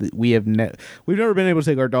because we've never been able to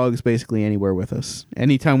take our dogs basically anywhere with us.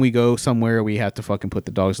 Anytime we go somewhere, we have to fucking put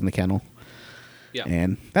the dogs in the kennel. Yeah,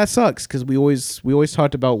 and that sucks because we always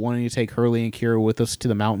talked about wanting to take Hurley and Kira with us to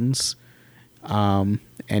the mountains, and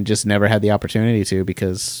just never had the opportunity to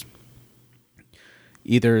because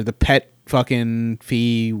either the pet fucking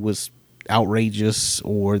fee was outrageous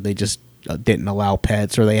or they just didn't allow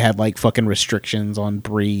pets, or they had like fucking restrictions on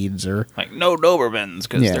breeds, or like no Dobermans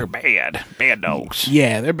because they're bad dogs.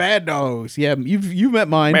 Yeah, they're bad dogs. Yeah, you've met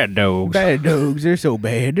mine. Bad dogs. Bad dogs. They're so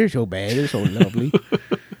bad. They're so bad. They're so lovely.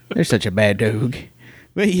 They're such a bad dog.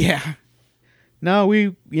 But yeah, no,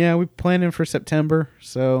 we're planning for September,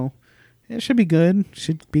 so it should be good.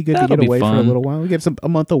 Should be good to get away for a little while. We get a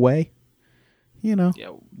month away. Yeah,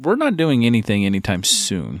 we're not doing anything anytime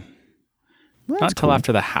soon. Well, not until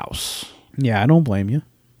after the house. Yeah, I don't blame you.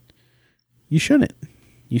 You shouldn't.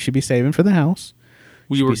 You should be saving for the house.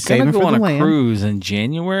 We were going to go on a cruise in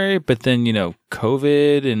January, but then,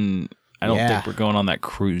 COVID, and I don't think we're going on that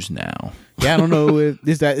cruise now. Yeah, I don't know. I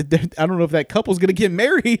don't know if that couple's going to get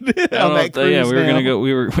married on that cruise. Yeah, we were going to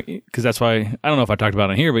go. Because that's why, I don't know if I talked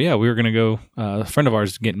about it here, but yeah, we were going to go. A friend of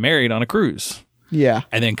ours getting married on a cruise. Yeah.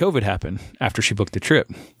 And then COVID happened after she booked the trip.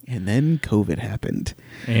 And then COVID happened.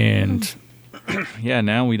 And yeah,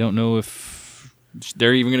 now we don't know if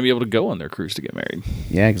they're even going to be able to go on their cruise to get married.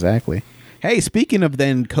 Yeah, exactly. Hey, speaking of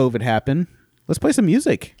then COVID happened, let's play some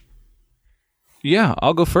music. Yeah,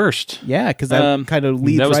 I'll go first. Yeah, because that kind of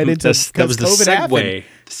leads right into that was the COVID segue. happened.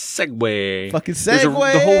 The segue. Fucking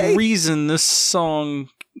segue. The whole reason this song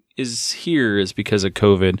is here is because of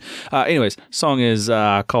COVID. Anyways, song is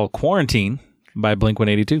called Quarantine by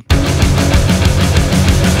Blink-182.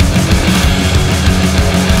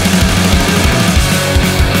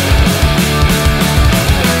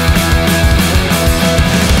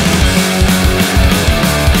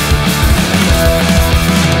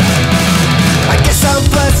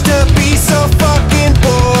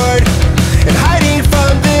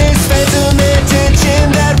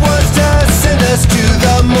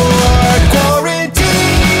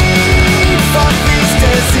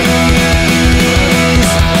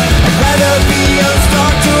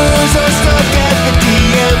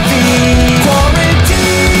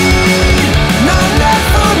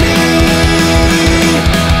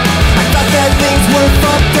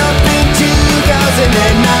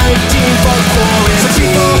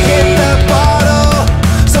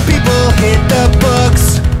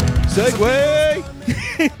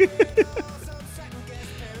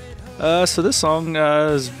 So this song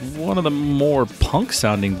is one of the more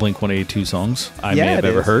punk-sounding Blink-182 songs I may have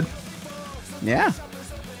ever heard. Yeah.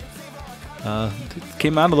 It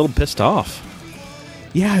came out a little pissed off.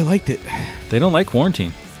 Yeah, I liked it. They don't like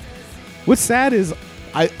Quarantine. What's sad is,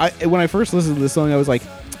 I when I first listened to this song, I was like,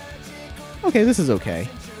 okay, this is okay.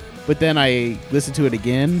 But then I listened to it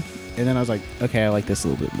again, and then I was like, okay, I like this a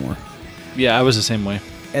little bit more. Yeah, I was the same way.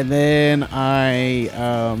 And then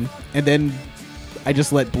I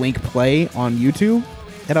just let Blink play on YouTube,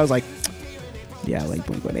 and I was like, yeah, I like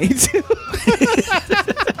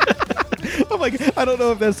Blink-182. I'm like, I don't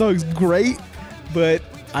know if that song's great, but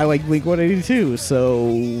I like Blink-182,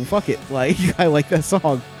 so fuck it. Like, I like that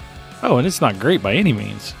song. Oh, and it's not great by any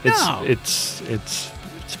means. No. It's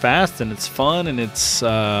fast and it's fun and it's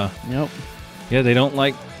Yep. Yeah, they don't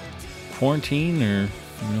like Quarantine or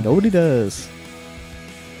Nobody does.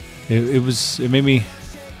 It made me.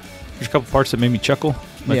 There's a couple parts that made me chuckle.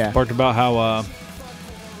 Like the part about how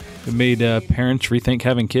it made parents rethink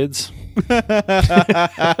having kids. That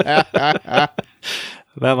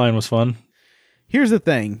line was fun. Here's the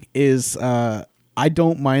thing: is I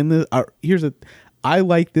don't mind the. I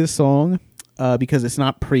like this song because it's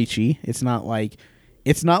not preachy. It's not like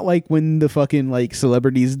when the fucking like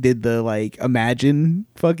celebrities did the like Imagine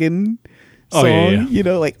fucking song,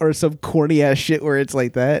 like or some corny ass shit where it's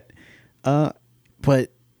like that.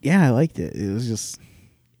 But yeah, I liked it. It was just,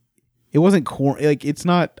 it wasn't corny. Like it's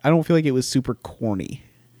not. I don't feel like it was super corny.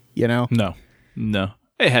 No,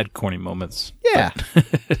 it had corny moments. Yeah,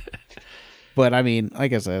 but I mean,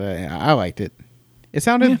 like I said, I liked it. It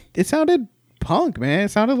sounded punk, man. It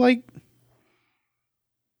sounded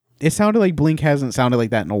like Blink hasn't sounded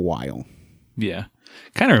like that in a while. Yeah,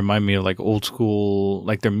 kind of remind me of like old school,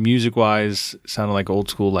 like their music wise sounded like old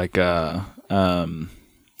school, like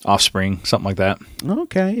Offspring, something like that.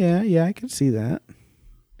 Okay, yeah, I can see that.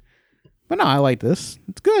 But no, I like this.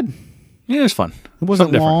 It's good. Yeah, it's fun. It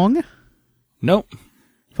wasn't Something different. long. Nope.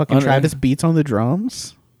 Fucking Travis beats on the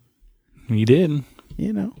drums. He did.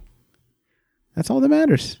 You know. That's all that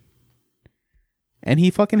matters. And he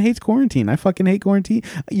fucking hates quarantine. I fucking hate quarantine.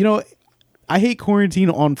 You know, I hate quarantine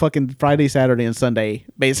on fucking Friday, Saturday, and Sunday,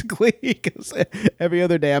 basically, because every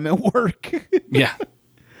other day I'm at work. Yeah.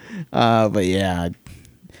 But yeah,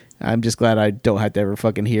 I'm just glad I don't have to ever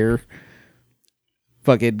fucking hear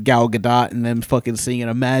fucking Gal Gadot and them fucking singing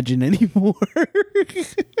Imagine anymore.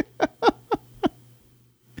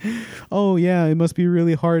 Oh yeah, it must be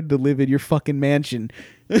really hard to live in your fucking mansion.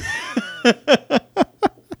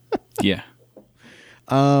 Yeah.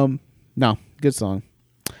 No, good song.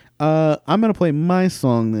 I'm gonna play my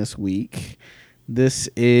song this week. This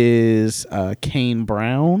is Kane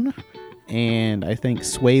Brown and I think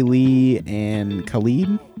Sway Lee and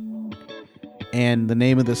Khalid. And the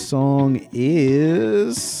name of the song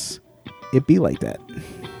is It Be Like That.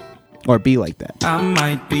 Or Be Like That. I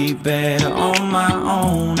might be better on my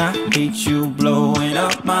own. I hate you blowing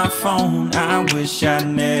up my phone. I wish I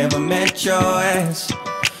never met your ass.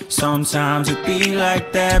 Sometimes it be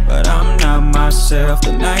like that, but I'm not myself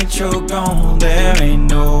the night you're gone. There ain't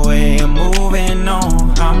no way I'm moving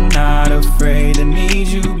on. I'm not afraid to need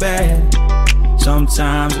you back.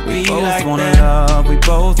 Sometimes we both like wanna that. Love, we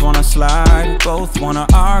both wanna slide, we both wanna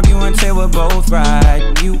argue until we're both right.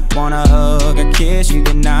 You wanna hug, a kiss, you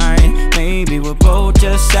goodnight. Maybe we're both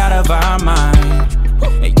just out of our mind.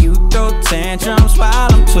 And you throw tantrums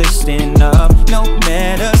while I'm twisting up. No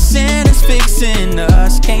medicine is fixing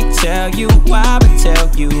us. Can't tell you why, but tell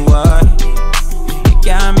you what. You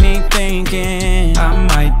got me thinking I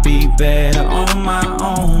might be better on my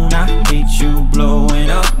own. I hate you blowing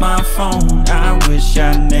up my phone. I wish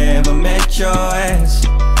I never met your ass.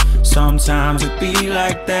 Sometimes it be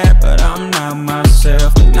like that, but I'm not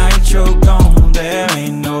myself the night you're gone. There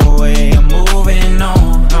ain't no way I'm moving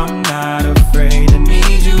on. I'm not afraid to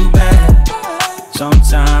need you back.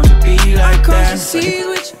 Sometimes it be like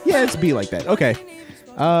that. Yeah, it's Be Like That. Okay.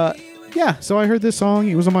 Yeah, so I heard this song.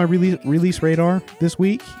 It was on my release radar this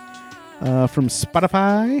week from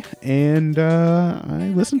Spotify, and I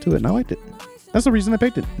listened to it and I liked it. That's the reason I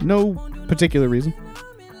picked it. No particular reason.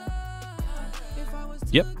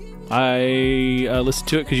 Yep. I listened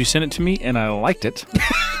to it because you sent it to me, and I liked it.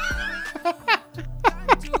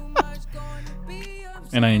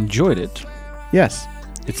 And I enjoyed it. Yes.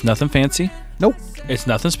 It's nothing fancy. Nope. It's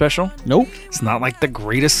nothing special. Nope. It's not like the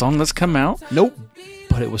greatest song that's come out. Nope.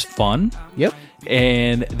 But it was fun. Yep.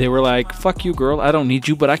 And they were like, fuck you, girl. I don't need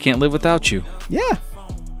you, but I can't live without you. Yeah.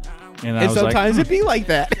 And I was sometimes like, it be like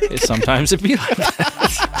that. Sometimes it be like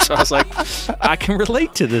that. So I was like, I can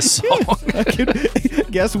relate to this song.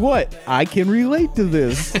 Guess what? I can relate to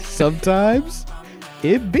this. Sometimes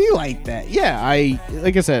it be like that. Yeah,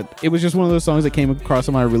 like I said, it was just one of those songs that came across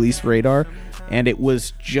on my release radar, and it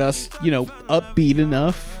was just, upbeat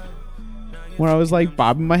enough where I was like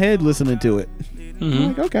bobbing my head listening to it. Mm-hmm. I'm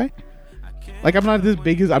like, okay. Like I'm not the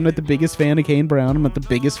biggest fan of Kane Brown. I'm not the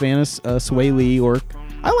biggest fan of Sway Lee, or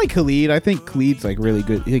I like Khalid. I think Khalid's like really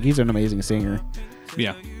good. He's an amazing singer.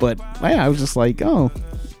 Yeah. But yeah, I was just like, oh,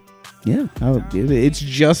 yeah. It's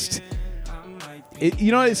just, it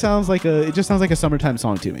just sounds like a summertime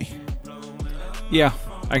song to me. Yeah,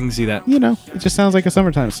 I can see that. It just sounds like a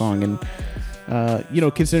summertime song,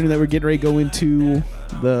 and considering that we're getting ready to go into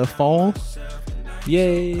the fall.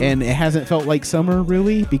 Yay. And it hasn't felt like summer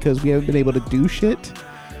really because we haven't been able to do shit.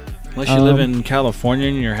 Unless you live in California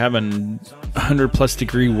and you're having 100+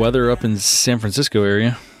 degree weather up in San Francisco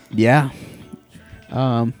area. Yeah.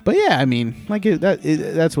 But yeah, I mean, like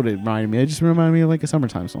that's what it reminded me. It just reminded me of like a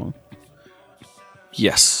summertime song.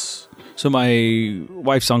 Yes. So my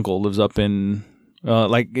wife's uncle lives up in,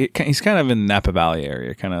 he's kind of in Napa Valley area.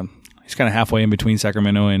 He's kind of halfway in between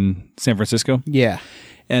Sacramento and San Francisco. Yeah.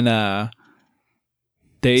 And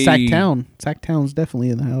Sacktown's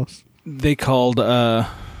definitely in the house. They called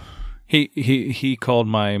he called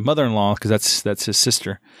my mother-in-law because that's his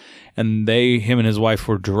sister, and him and his wife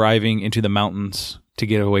were driving into the mountains to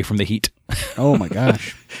get away from the heat. Oh my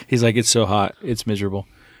gosh. He's like, it's so hot, it's miserable,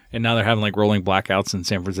 and now they're having like rolling blackouts in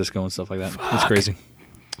San Francisco and stuff like that. Fuck. It's crazy.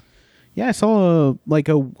 Yeah, I saw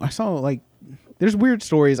there's weird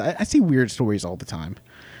stories. I see weird stories all the time,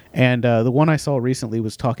 and the one I saw recently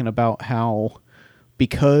was talking about how,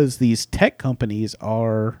 because these tech companies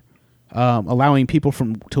are allowing people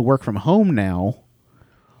to work from home now,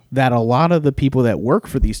 that a lot of the people that work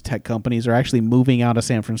for these tech companies are actually moving out of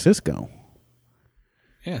San Francisco.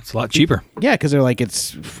 Yeah, it's a lot cheaper. Yeah, because they're like,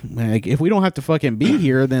 it's like, if we don't have to fucking be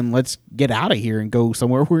here, then let's get out of here and go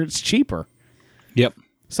somewhere where it's cheaper. Yep.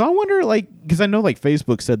 So I wonder, like, because I know, like,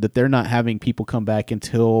 Facebook said that they're not having people come back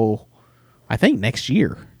until, I think, next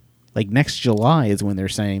year. Like, next July is when they're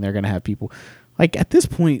saying they're going to have people. Like, at this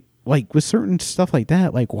point, like, with certain stuff like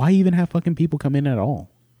that, like, why even have fucking people come in at all?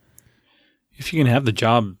 If you can have the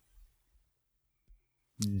job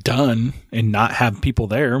done and not have people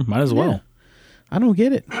there, might as well. I don't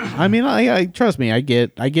get it. I mean, I trust me. I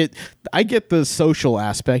get the social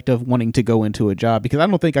aspect of wanting to go into a job, because I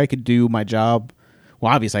don't think I could do my job.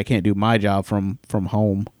 Well, obviously, I can't do my job from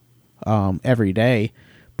home every day.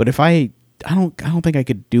 But if I don't think I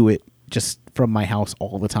could do it just from my house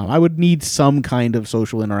all the time. I would need some kind of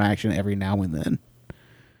social interaction every now and then.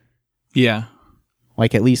 Yeah,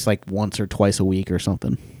 like at least like once or twice a week or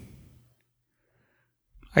something.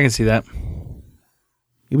 I can see that.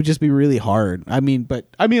 It would just be really hard. I mean, like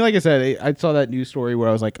I said, I saw that news story where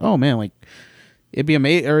I was like, oh man, like it'd be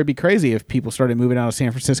amazing, or it'd be crazy if people started moving out of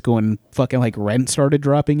San Francisco and fucking like rent started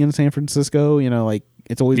dropping in San Francisco. You know, like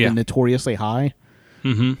it's always been notoriously high.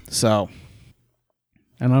 Mm-hmm. So,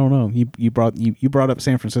 and I don't know. You brought up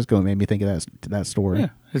San Francisco and made me think of that story. Yeah,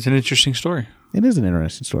 it's an interesting story. It is an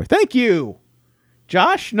interesting story. Thank you,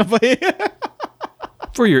 Josh. Nobody.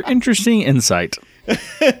 For your interesting insight.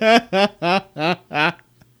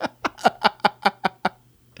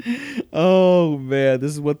 Oh man,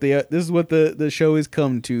 this is what the show has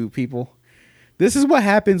come to, people. This is what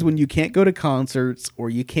happens when you can't go to concerts, or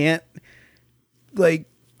you can't like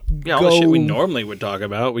all the shit we normally would talk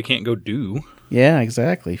about, we can't go do. Yeah,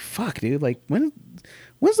 exactly. Fuck, dude. Like when's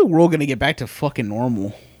the world gonna get back to fucking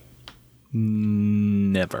normal?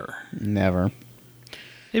 Never.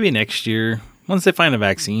 Maybe next year, once they find a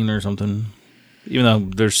vaccine or something. Even though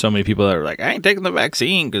there's so many people that are like, I ain't taking the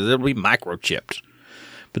vaccine because it'll be microchipped.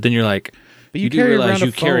 But then you're like, but you do realize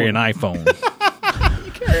you carry an iPhone.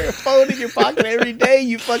 You carry a phone in your pocket every day,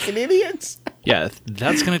 you fucking idiots. Yeah,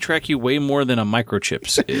 that's going to track you way more than a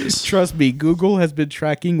microchip is. Trust me, Google has been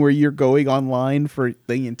tracking where you're going online for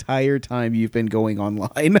the entire time you've been going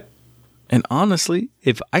online. And honestly,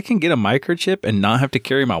 if I can get a microchip and not have to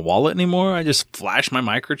carry my wallet anymore, I just flash my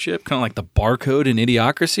microchip, kind of like the barcode in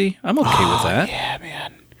Idiocracy. I'm okay with that. Yeah,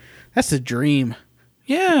 man. That's the dream.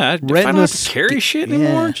 Yeah, if I don't have to carry shit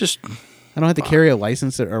anymore, just... I don't have to carry a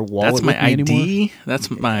license or wallet That's my ID. Anymore. That's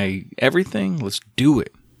my everything. Let's do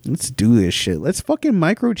it. Let's do this shit. Let's fucking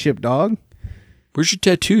microchip, dog. Where's your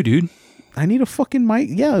tattoo, dude? I need a fucking mic.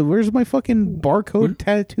 Yeah, where's my fucking barcode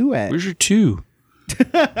tattoo at? Where's your two?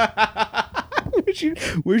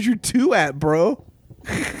 Where's your two at, bro?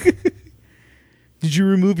 Did you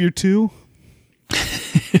remove your two?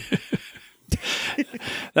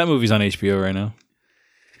 That movie's on HBO right now.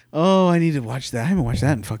 Oh, I need to watch that. I haven't watched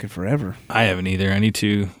that in fucking forever. I haven't either. I need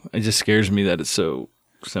to. It just scares me that it's so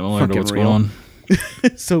similar fucking to what's real. going on.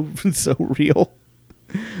 so real.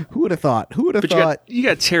 Who would have thought? You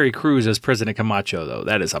got Terry Crews as President Camacho, though.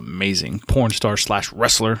 That is amazing. Porn star /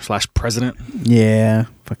 wrestler / president. Yeah,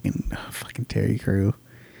 fucking Terry Crews.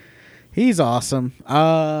 He's awesome.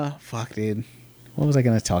 Fuck, dude. What was I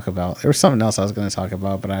going to talk about? There was something else I was going to talk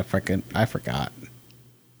about, but I forgot.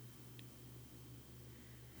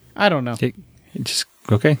 I don't know. It just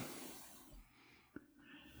okay.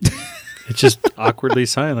 It's just awkwardly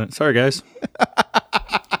silent. Sorry, guys.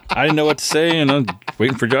 I didn't know what to say, and I'm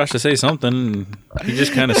waiting for Josh to say something. He's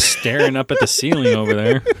just kind of staring up at the ceiling over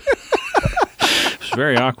there. It's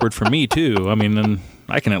very awkward for me, too. I mean, then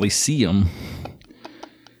I can at least see him.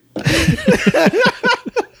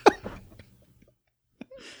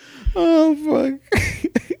 Oh, fuck.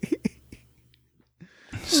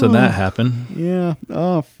 So that happened. Yeah.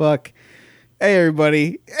 Oh, fuck. Hey,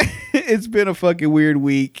 everybody. It's been a fucking weird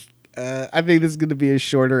week. I think this is going to be a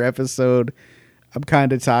shorter episode. I'm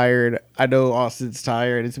kind of tired. I know Austin's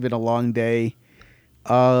tired. It's been a long day.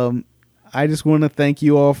 I just want to thank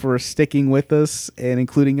you all for sticking with us and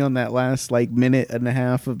including on that last like minute and a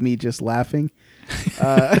half of me just laughing.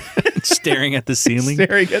 Staring at the ceiling.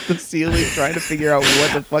 Trying to figure out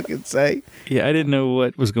what to fucking say. Yeah, I didn't know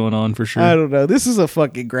what was going on for sure. I don't know. This is a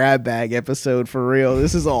fucking grab bag episode for real.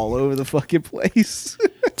 This is all over the fucking place.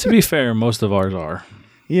 To be fair, most of ours are.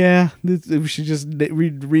 Yeah, we should just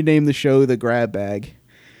rename the show the Grab Bag.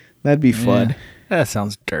 That'd be fun. Yeah, that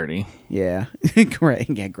sounds dirty. Yeah.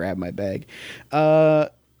 Can't grab my bag.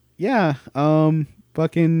 Yeah.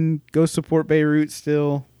 Fucking go support Beirut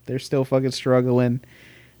still. They're still fucking struggling.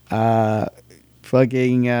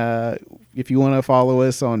 Fucking, if you want to follow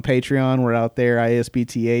us on Patreon, we're out there,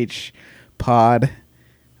 ISBTH pod,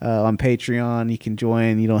 on Patreon. You can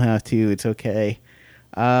join. You don't have to. It's okay.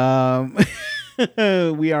 We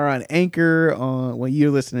are on Anchor. When you're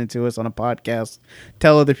listening to us on a podcast,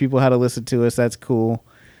 tell other people how to listen to us. That's cool.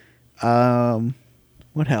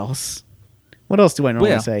 What else? What else do I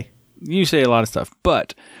normally say? You say a lot of stuff,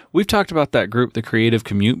 but we've talked about that group, the Creative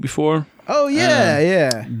Commute, before. Oh,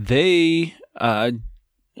 yeah. They are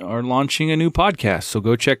launching a new podcast, so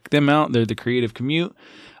go check them out. They're the Creative Commute.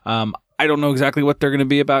 I don't know exactly what they're going to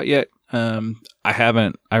be about yet. I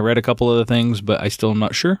read a couple of the things, but I still am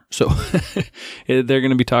not sure. So they're going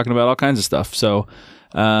to be talking about all kinds of stuff. So,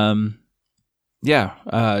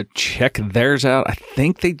 check theirs out. I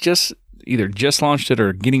think they either just launched it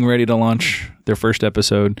or getting ready to launch their first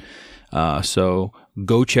episode. So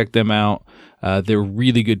go check them out. They're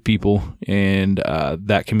really good people, and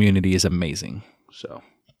that community is amazing. So,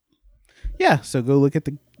 so go look at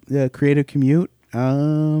the Creative Commute.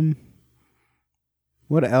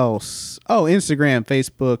 What else? Oh, Instagram,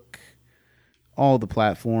 Facebook, all the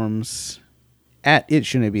platforms at It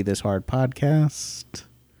Shouldn't Be This Hard Podcast.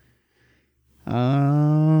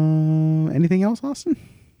 Anything else, Austin?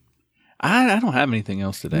 I don't have anything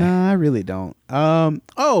else today. Nah, I really don't.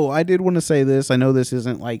 I did want to say this. I know this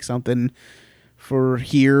isn't like something for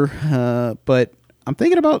here, but I'm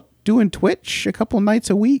thinking about doing Twitch a couple nights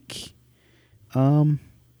a week.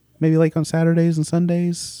 Maybe like on Saturdays and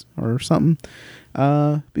Sundays or something.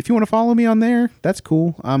 If you want to follow me on there, that's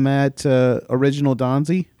cool. I'm at Original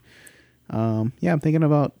Donzi. I'm thinking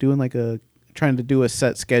about trying to do a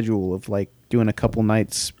set schedule of like doing a couple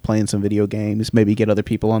nights playing some video games, maybe get other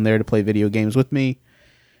people on there to play video games with me.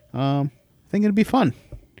 I think it'd be fun.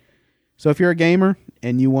 So if you're a gamer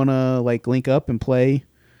and you want to like link up and play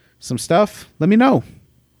some stuff, let me know.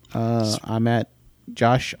 I'm at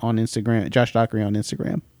Josh on Instagram, Josh Dockery on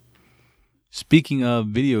Instagram. Speaking of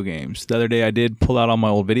video games, the other day I did pull out all my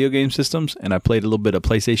old video game systems and I played a little bit of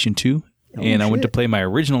PlayStation 2. I went to play my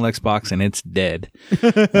original Xbox and it's dead.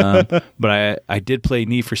 But I did play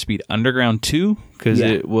Need for Speed Underground 2 because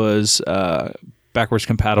it was backwards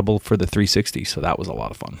compatible for the 360. So that was a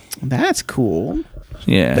lot of fun. That's cool.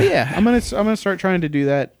 Yeah. But yeah, I'm gonna start trying to do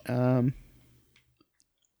that.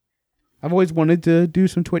 I've always wanted to do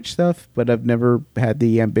some Twitch stuff, but I've never had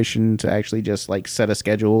the ambition to actually just like set a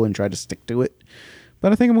schedule and try to stick to it.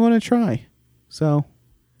 But I think I'm going to try. So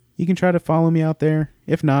you can try to follow me out there.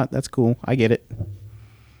 If not, that's cool. I get it.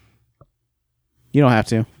 You don't have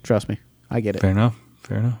to. Trust me. I get it. Fair enough.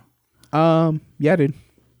 Yeah, dude.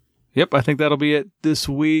 Yep, I think that'll be it this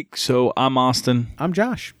week. So I'm Austin. I'm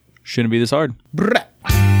Josh. Shouldn't be this hard. Brrrah.